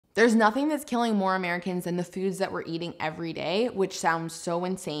There's nothing that's killing more Americans than the foods that we're eating every day, which sounds so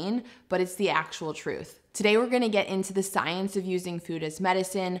insane, but it's the actual truth. Today, we're gonna get into the science of using food as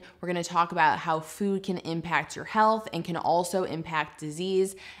medicine. We're gonna talk about how food can impact your health and can also impact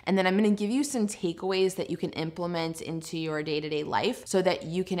disease. And then I'm gonna give you some takeaways that you can implement into your day-to-day life so that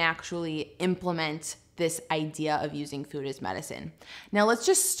you can actually implement this idea of using food as medicine. Now, let's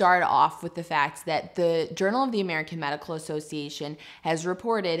just start off with the fact that the Journal of the American Medical Association has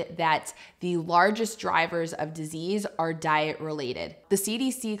reported that the largest drivers of disease are diet related. The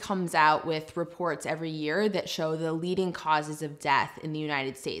CDC comes out with reports every year that show the leading causes of death in the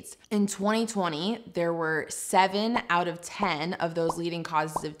United States. In 2020, there were 7 out of 10 of those leading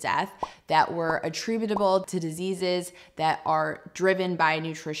causes of death that were attributable to diseases that are driven by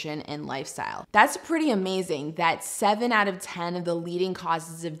nutrition and lifestyle. That's pretty amazing that 7 out of 10 of the leading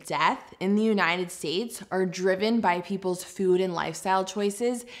causes of death in the United States are driven by people's food and lifestyle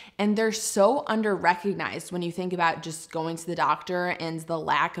choices, and they're so under-recognized when you think about just going to the doctor and the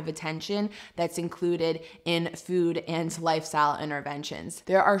lack of attention that's included in food and lifestyle interventions.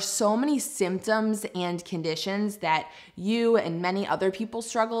 There are so many symptoms and conditions that you and many other people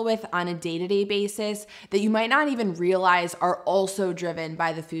struggle with on a day-to-day basis that you might not even realize are also driven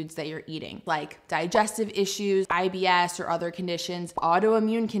by the foods that you're eating, like digestive issues, IBS or other conditions,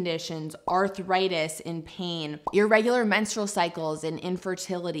 autoimmune conditions, arthritis and pain, irregular menstrual cycles and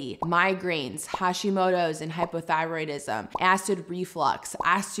infertility, migraines, Hashimoto's and hypothyroidism, acid reflux,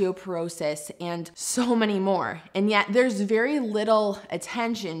 osteoporosis, and so many more. And yet there's very little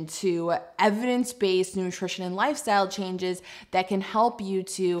attention to evidence-based nutrition and lifestyle changes that can help you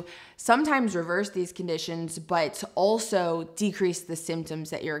to sometimes reverse these conditions, but also decrease the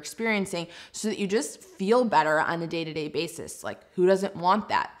symptoms that you're experiencing so that you just feel better on a day-to-day basis. Like, who doesn't want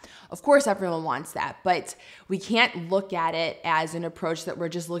that? Of course, everyone wants that, but we can't look at it as an approach that we're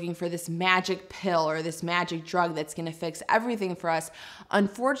just looking for this magic pill or this magic drug that's gonna fix everything for us.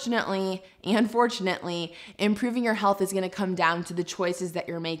 Unfortunately, and fortunately, improving your health is gonna come down to the choices that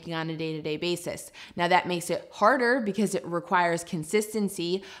you're making on a day-to-day basis. Now, that makes it harder because it requires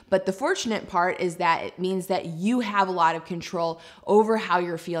consistency, but the fortunate part is that it means that you have a lot of control over how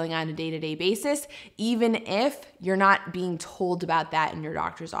you're feeling on a day-to-day basis, even if you're not being told about that in your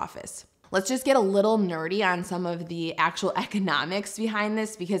doctor's office. Let's just get a little nerdy on some of the actual economics behind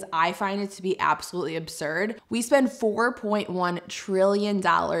this because I find it to be absolutely absurd. We spend $4.1 trillion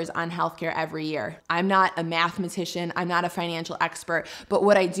on healthcare every year. I'm not a mathematician, I'm not a financial expert, but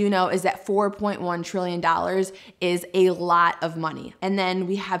what I do know is that $4.1 trillion is a lot of money. And then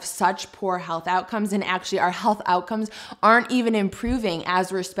we have such poor health outcomes, and actually our health outcomes aren't even improving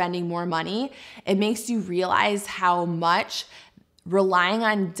as we're spending more money. It makes you realize how much relying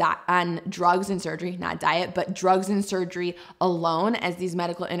on drugs and surgery, not diet, but drugs and surgery alone as these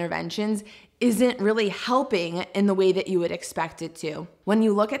medical interventions isn't really helping in the way that you would expect it to. When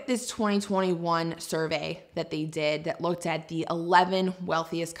you look at this 2021 survey that they did that looked at the 11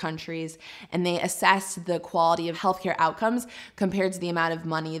 wealthiest countries and they assessed the quality of healthcare outcomes compared to the amount of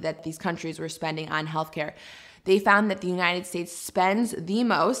money that these countries were spending on healthcare, they found that the United States spends the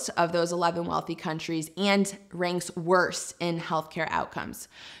most of those 11 wealthy countries and ranks worse in healthcare outcomes.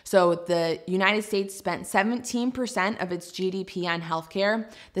 So the United States spent 17% of its GDP on healthcare.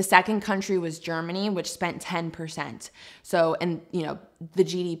 The second country was Germany, which spent 10%. So, and you know, the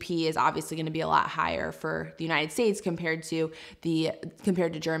GDP is obviously going to be a lot higher for the United States compared to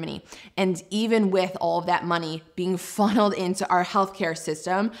Germany. And even with all of that money being funneled into our healthcare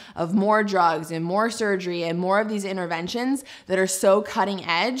system of more drugs and more surgery and more of these interventions that are so cutting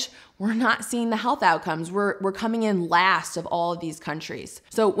edge, we're not seeing the health outcomes. We're coming in last of all of these countries.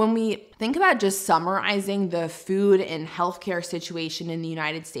 So when we think about just summarizing the food and healthcare situation in the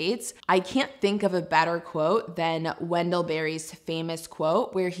United States, I can't think of a better quote than Wendell Berry's famous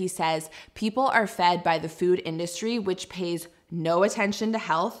quote where he says, "People are fed by the food industry, which pays no attention to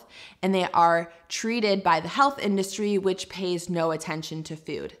health, and they are treated by the health industry, which pays no attention to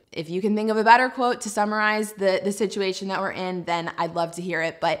food." If you can think of a better quote to summarize the situation that we're in, then I'd love to hear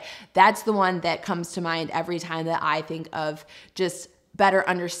it. But that's the one that comes to mind every time that I think of just better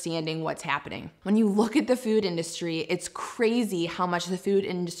understanding what's happening. When you look at the food industry, it's crazy how much the food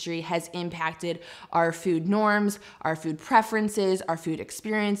industry has impacted our food norms, our food preferences, our food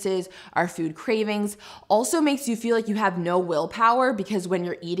experiences, our food cravings. Also makes you feel like you have no willpower because when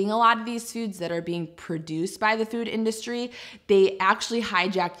you're eating a lot of these foods that are being produced by the food industry, they actually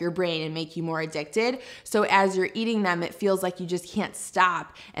hijack your brain and make you more addicted. So as you're eating them, it feels like you just can't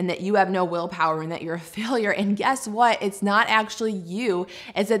stop and that you have no willpower and that you're a failure. And guess what? It's not actually you. you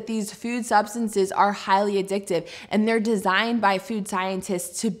is that these food substances are highly addictive, and they're designed by food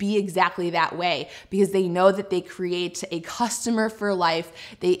scientists to be exactly that way because they know that they create a customer for life.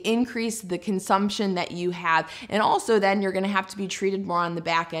 They increase the consumption that you have, and also then you're going to have to be treated more on the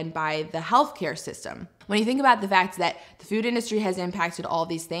back end by the healthcare system. When you think about the fact that the food industry has impacted all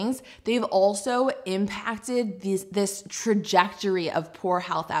these things, they've also impacted this trajectory of poor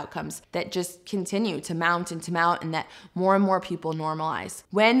health outcomes that just continue to mount and that more and more people normalize.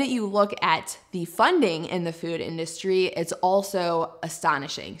 When you look at the funding in the food industry, it's also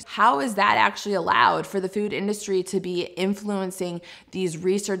astonishing. How is that actually allowed for the food industry to be influencing these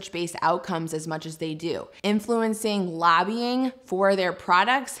research-based outcomes as much as they do? Influencing lobbying for their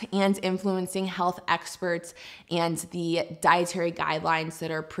products and influencing health experts and the dietary guidelines that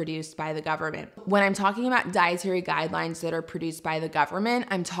are produced by the government. When I'm talking about dietary guidelines that are produced by the government,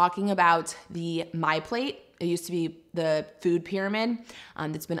 I'm talking about the MyPlate. It used to be the food pyramid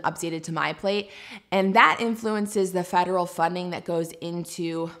that's been updated to MyPlate. And that influences the federal funding that goes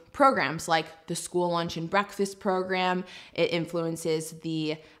into programs like the school lunch and breakfast program. It influences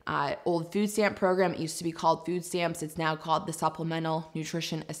the old food stamp program. It used to be called food stamps. It's now called the Supplemental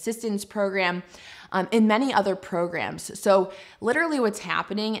Nutrition Assistance Program, and many other programs. So literally what's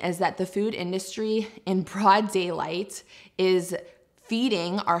happening is that the food industry in broad daylight is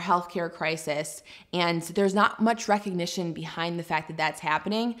feeding our healthcare crisis, and there's not much recognition behind the fact that that's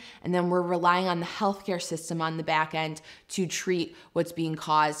happening, and then we're relying on the healthcare system on the back end to treat what's being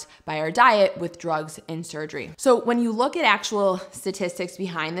caused by our diet with drugs and surgery. So when you look at actual statistics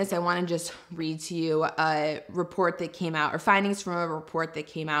behind this, I want to just read to you a report that came out, or findings from a report that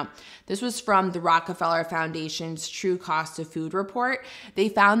came out. This was from the Rockefeller Foundation's True Cost of Food report. They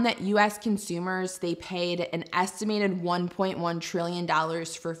found that US consumers, they paid an estimated $1.1 trillion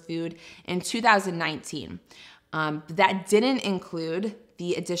for food in 2019. That didn't include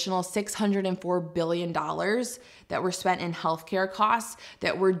the additional $604 billion that were spent in healthcare costs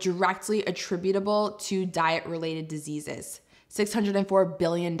that were directly attributable to diet-related diseases. $604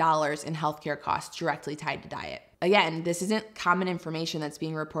 billion in healthcare costs directly tied to diet. Again, this isn't common information that's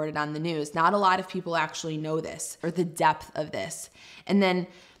being reported on the news. Not a lot of people actually know this or the depth of this. And then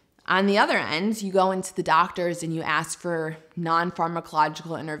on the other end, you go into the doctors and you ask for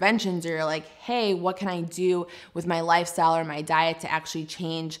non-pharmacological interventions, or you're like, hey, what can I do with my lifestyle or my diet to actually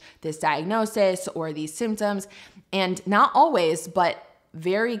change this diagnosis or these symptoms? And not always, but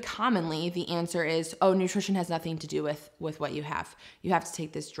very commonly, the answer is, oh, nutrition has nothing to do with what you have. You have to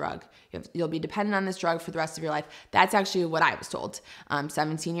take this drug. You'll be dependent on this drug for the rest of your life. That's actually what I was told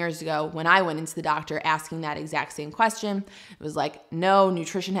 17 years ago when I went into the doctor asking that exact same question. It was like, no,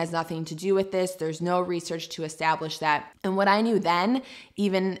 nutrition has nothing to do with this. There's no research to establish that. And what I knew then,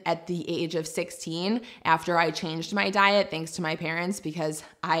 even at the age of 16, after I changed my diet, thanks to my parents, because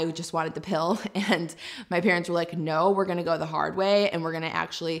I just wanted the pill, and my parents were like, no, we're going to go the hard way, and we're going to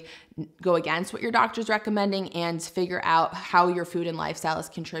actually go against what your doctor's recommending and figure out how your food and lifestyle is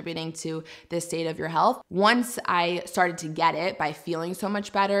contributing to this state of your health. Once I started to get it by feeling so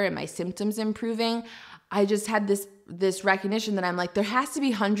much better and my symptoms improving, I just had this recognition that I'm like, there has to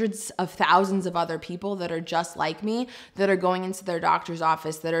be hundreds of thousands of other people that are just like me, that are going into their doctor's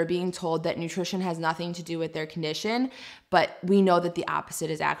office, that are being told that nutrition has nothing to do with their condition, but we know that the opposite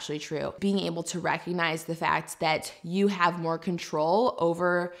is actually true. Being able to recognize the fact that you have more control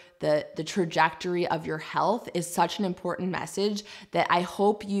over the trajectory of your health is such an important message that I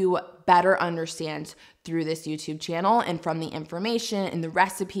hope you better understand through this YouTube channel and from the information and the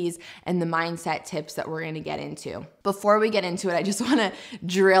recipes and the mindset tips that we're going to get into. Before we get into it, I just want to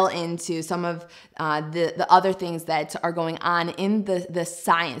drill into some of the other things that are going on in the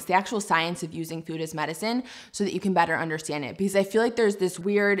science, the actual science of using food as medicine, so that you can better understand it. Because I feel like there's this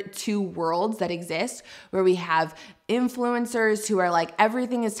weird two worlds that exist where we have influencers who are like,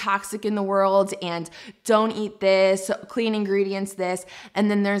 everything is toxic in the world and don't eat this, clean ingredients this.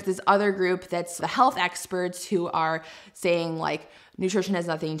 And then there's this other group that's the health experts who are saying like, nutrition has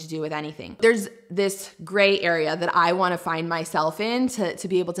nothing to do with anything. There's this gray area that I want to find myself in to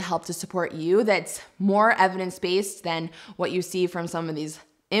be able to help to support you that's more evidence-based than what you see from some of these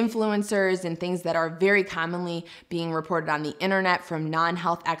influencers and things that are very commonly being reported on the internet from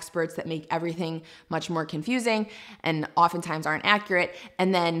non-health experts that make everything much more confusing and oftentimes aren't accurate.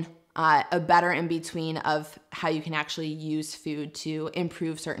 And then a better in between of how you can actually use food to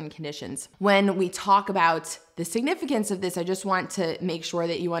improve certain conditions. When we talk about the significance of this, I just want to make sure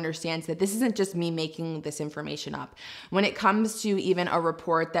that you understand that this isn't just me making this information up. When it comes to even a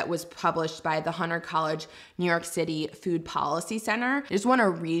report that was published by the Hunter College New York City Food Policy Center, I just want to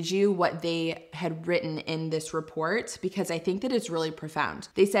read you what they had written in this report because I think that it's really profound.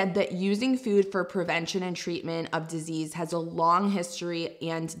 They said that using food for prevention and treatment of disease has a long history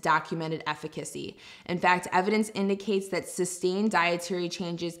and documented efficacy. In fact, evidence indicates that sustained dietary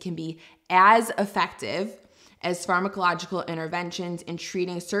changes can be as effective as pharmacological interventions in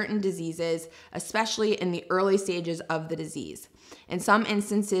treating certain diseases, especially in the early stages of the disease. In some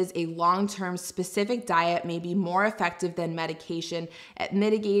instances, a long-term specific diet may be more effective than medication at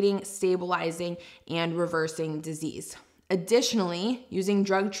mitigating, stabilizing, and reversing disease. Additionally, using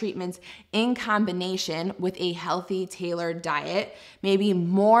drug treatments in combination with a healthy, tailored diet may be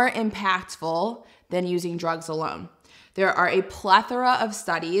more impactful than using drugs alone. There are a plethora of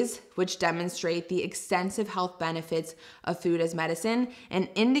studies which demonstrate the extensive health benefits of food as medicine and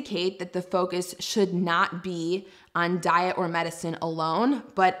indicate that the focus should not be on diet or medicine alone,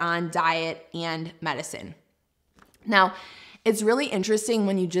 but on diet and medicine. Now, it's really interesting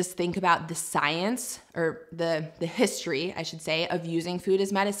when you just think about the science or the history, I should say, of using food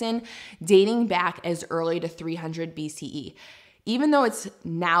as medicine dating back as early to 300 BCE. Even though it's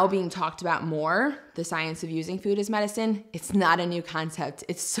now being talked about more, the science of using food as medicine, it's not a new concept.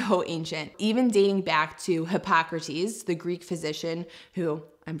 It's so ancient. Even dating back to Hippocrates, the Greek physician who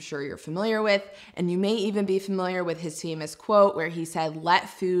I'm sure you're familiar with, and you may even be familiar with his famous quote where he said, "Let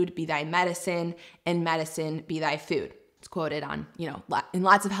food be thy medicine and medicine be thy food." It's quoted on, in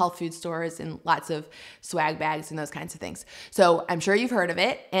lots of health food stores and lots of swag bags and those kinds of things. So I'm sure you've heard of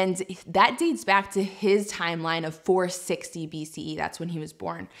it. And that dates back to his timeline of 460 BCE. That's when he was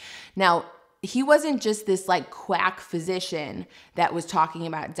born. Now, he wasn't just this quack physician that was talking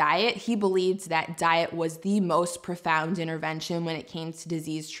about diet. He believed that diet was the most profound intervention when it came to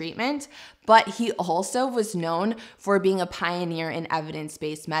disease treatment, but he also was known for being a pioneer in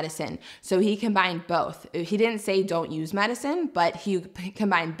evidence-based medicine. So he combined both. He didn't say don't use medicine, but he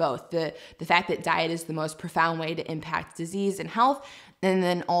combined both. The fact that diet is the most profound way to impact disease and health, and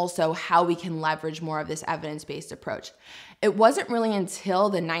then also how we can leverage more of this evidence-based approach. It wasn't really until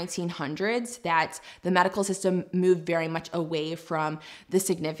the 1900s that the medical system moved very much away from the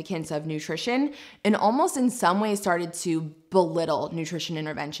significance of nutrition and almost in some ways started to belittle nutrition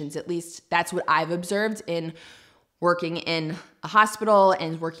interventions. At least that's what I've observed in working in a hospital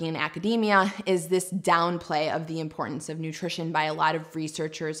and working in academia, is this downplay of the importance of nutrition by a lot of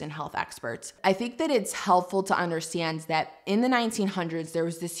researchers and health experts. I think that it's helpful to understand that in the 1900s, there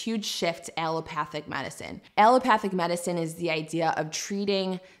was this huge shift to allopathic medicine. Allopathic medicine is the idea of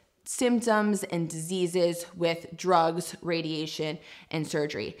treating symptoms and diseases with drugs, radiation, and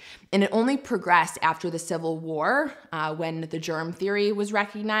surgery. And it only progressed after the Civil War when the germ theory was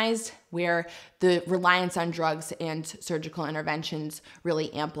recognized, where the reliance on drugs and surgical interventions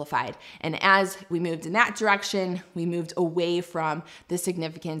really amplified. And as we moved in that direction, we moved away from the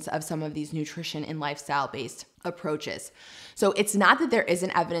significance of some of these nutrition and lifestyle-based approaches. So it's not that there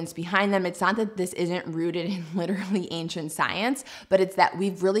isn't evidence behind them. It's not that this isn't rooted in literally ancient science, but it's that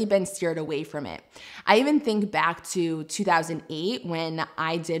we've really been steered away from it. I even think back to 2008 when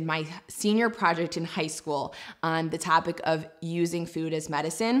I did my senior project in high school on the topic of using food as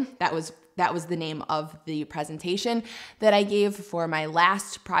medicine. That was the name of the presentation that I gave for my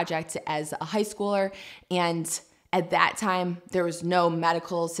last project as a high schooler. And at that time, there was no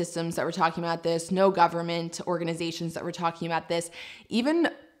medical systems that were talking about this, no government organizations that were talking about this. Even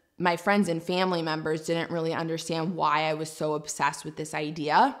my friends and family members didn't really understand why I was so obsessed with this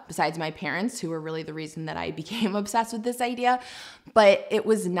idea, besides my parents, who were really the reason that I became obsessed with this idea. But it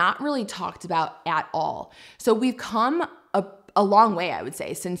was not really talked about at all. So we've come a long way, I would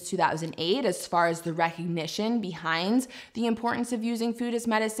say, since 2008 as far as the recognition behind the importance of using food as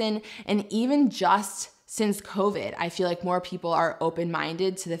medicine. And even just since COVID, I feel like more people are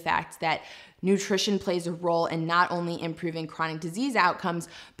open-minded to the fact that nutrition plays a role in not only improving chronic disease outcomes,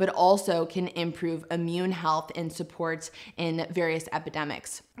 but also can improve immune health and support in various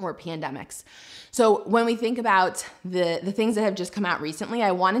epidemics or pandemics. So when we think about the things that have just come out recently,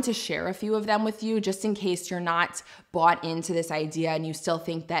 I wanted to share a few of them with you just in case you're not bought into this idea and you still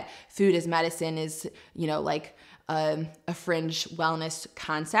think that food as medicine is, a fringe wellness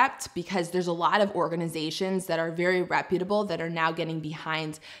concept, because there's a lot of organizations that are very reputable that are now getting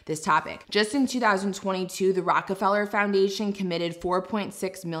behind this topic. Just in 2022, the Rockefeller Foundation committed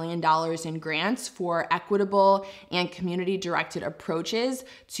 $4.6 million in grants for equitable and community-directed approaches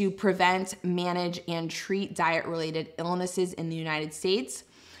to prevent, manage, and treat diet-related illnesses in the United States.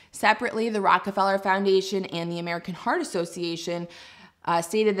 Separately, the Rockefeller Foundation and the American Heart Association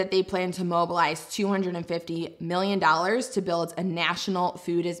stated that they plan to mobilize $250 million to build a national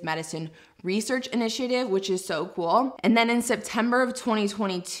food as medicine research initiative, which is so cool. And then in September of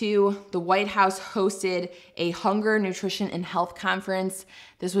 2022, the White House hosted a Hunger, Nutrition, and Health Conference.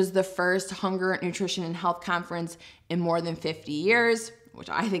 This was the first Hunger, Nutrition, and Health Conference in more than 50 years. Which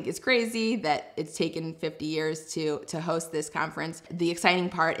I think is crazy that it's taken 50 years to host this conference. The exciting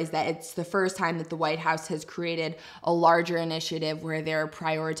part is that it's the first time that the White House has created a larger initiative where they're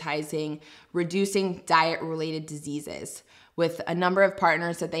prioritizing reducing diet-related diseases, with a number of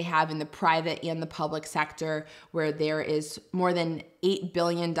partners that they have in the private and the public sector, where there is more than $8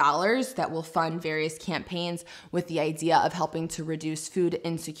 billion that will fund various campaigns with the idea of helping to reduce food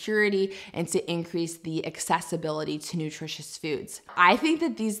insecurity and to increase the accessibility to nutritious foods. I think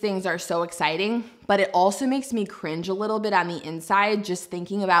that these things are so exciting, but it also makes me cringe a little bit on the inside just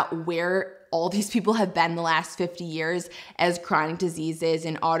thinking about where all these people have been the last 50 years as chronic diseases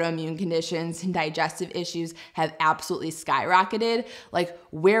and autoimmune conditions and digestive issues have absolutely skyrocketed. Like,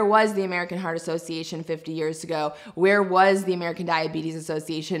 where was the American Heart Association 50 years ago? Where was the American Diabetes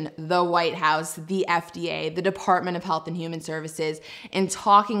Association, the White House, the FDA, the Department of Health and Human Services, in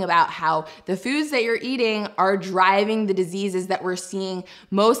talking about how the foods that you're eating are driving the diseases that we're seeing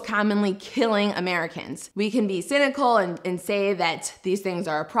most commonly killing Americans? We can be cynical and say that these things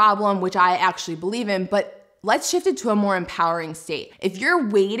are a problem, which I actually believe in, but let's shift it to a more empowering state. If you're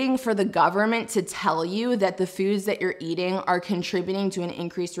waiting for the government to tell you that the foods that you're eating are contributing to an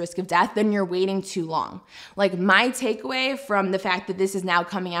increased risk of death, then you're waiting too long. Like, my takeaway from the fact that this is now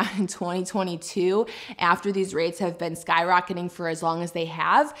coming out in 2022, after these rates have been skyrocketing for as long as they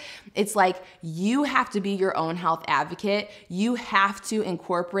have, it's like, you have to be your own health advocate. You have to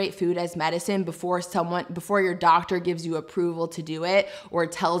incorporate food as medicine before your doctor gives you approval to do it, or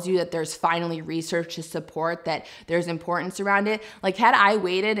tells you that there's finally research to support that there's importance around it. Like, had I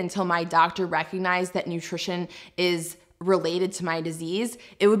waited until my doctor recognized that nutrition is related to my disease,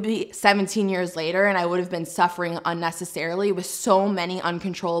 it would be 17 years later and I would have been suffering unnecessarily with so many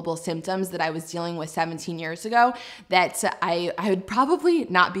uncontrollable symptoms that I was dealing with 17 years ago that I would probably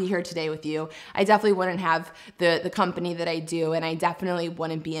not be here today with you. I definitely wouldn't have the company that I do, and I definitely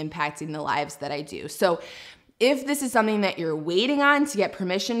wouldn't be impacting the lives that I do. So if this is something that you're waiting on to get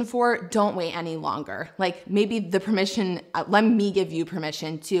permission for, don't wait any longer. Like, maybe the permission, let me give you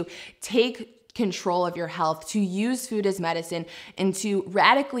permission to take control of your health, to use food as medicine, and to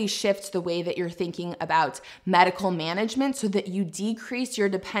radically shift the way that you're thinking about medical management so that you decrease your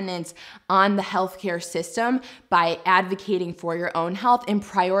dependence on the healthcare system by advocating for your own health and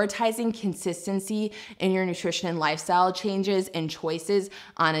prioritizing consistency in your nutrition and lifestyle changes and choices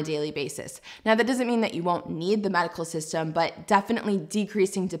on a daily basis. Now, that doesn't mean that you won't need the medical system, but definitely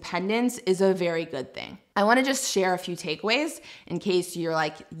decreasing dependence is a very good thing. I want to just share a few takeaways in case you're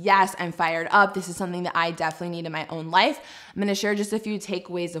like, yes, I'm fired up. This is something that I definitely need in my own life. I'm going to share just a few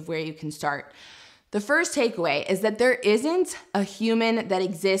takeaways of where you can start. The first takeaway is that there isn't a human that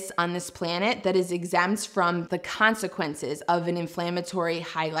exists on this planet that is exempt from the consequences of an inflammatory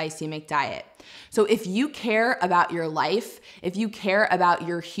high glycemic diet. So if you care about your life, if you care about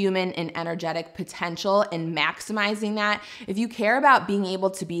your human and energetic potential and maximizing that, if you care about being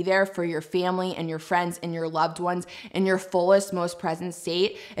able to be there for your family and your friends and your loved ones in your fullest, most present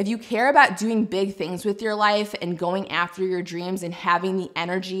state, if you care about doing big things with your life and going after your dreams and having the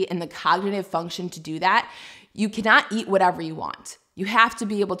energy and the cognitive function to do that, you cannot eat whatever you want. You have to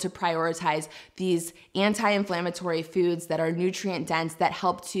be able to prioritize these anti-inflammatory foods that are nutrient dense, that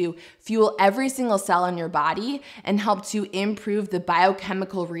help to fuel every single cell in your body and help to improve the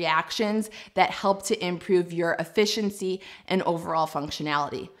biochemical reactions that help to improve your efficiency and overall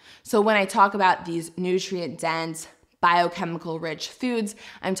functionality. So when I talk about these nutrient dense, biochemical rich foods,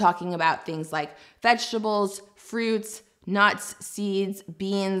 I'm talking about things like vegetables, fruits, nuts, seeds,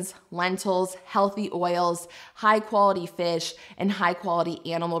 beans, lentils, healthy oils, high quality fish, and high quality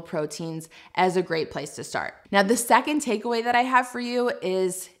animal proteins as a great place to start. Now, the second takeaway that I have for you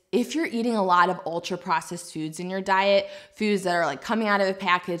is if you're eating a lot of ultra processed foods in your diet, foods that are like coming out of a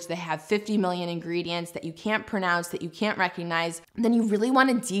package, they have 50 million ingredients that you can't pronounce, that you can't recognize, then you really want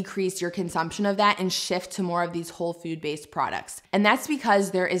to decrease your consumption of that and shift to more of these whole food-based products. And that's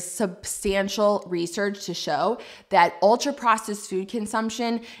because there is substantial research to show that ultra processed food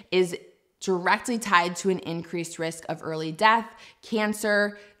consumption is directly tied to an increased risk of early death,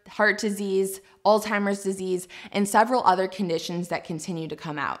 cancer, heart disease, Alzheimer's disease, and several other conditions that continue to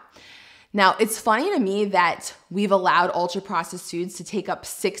come out. Now, it's funny to me that we've allowed ultra-processed foods to take up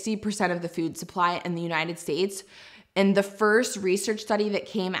 60% of the food supply in the United States. And the first research study that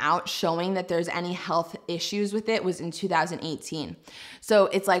came out showing that there's any health issues with it was in 2018. So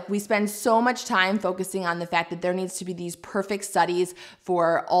it's like we spend so much time focusing on the fact that there needs to be these perfect studies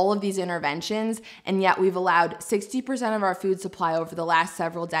for all of these interventions, and yet we've allowed 60% of our food supply over the last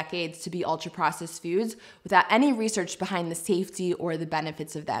several decades to be ultra-processed foods without any research behind the safety or the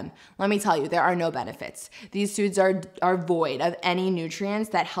benefits of them. Let me tell you, there are no benefits. These foods are void of any nutrients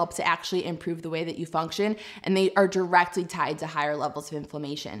that help to actually improve the way that you function, and they are directly tied to higher levels of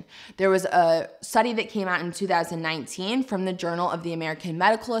inflammation. There was a study that came out in 2019 from the Journal of the American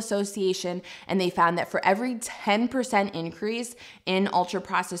Medical Association, and they found that for every 10% increase in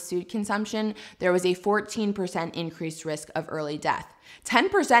ultra-processed food consumption, there was a 14% increased risk of early death.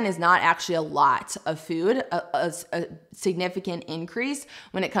 10% is not actually a lot of food, a significant increase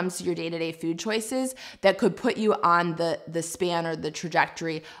when it comes to your day-to-day food choices that could put you on the span or the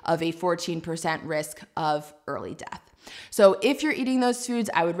trajectory of a 14% risk of early death. So if you're eating those foods,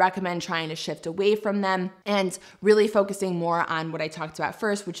 I would recommend trying to shift away from them and really focusing more on what I talked about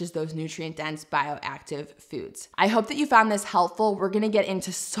first, which is those nutrient-dense bioactive foods. I hope that you found this helpful. We're gonna get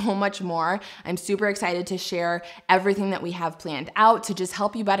into so much more. I'm super excited to share everything that we have planned out to just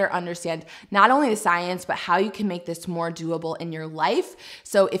help you better understand not only the science, but how you can make this more doable in your life.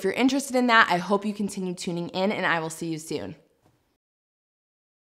 So if you're interested in that, I hope you continue tuning in, and I will see you soon.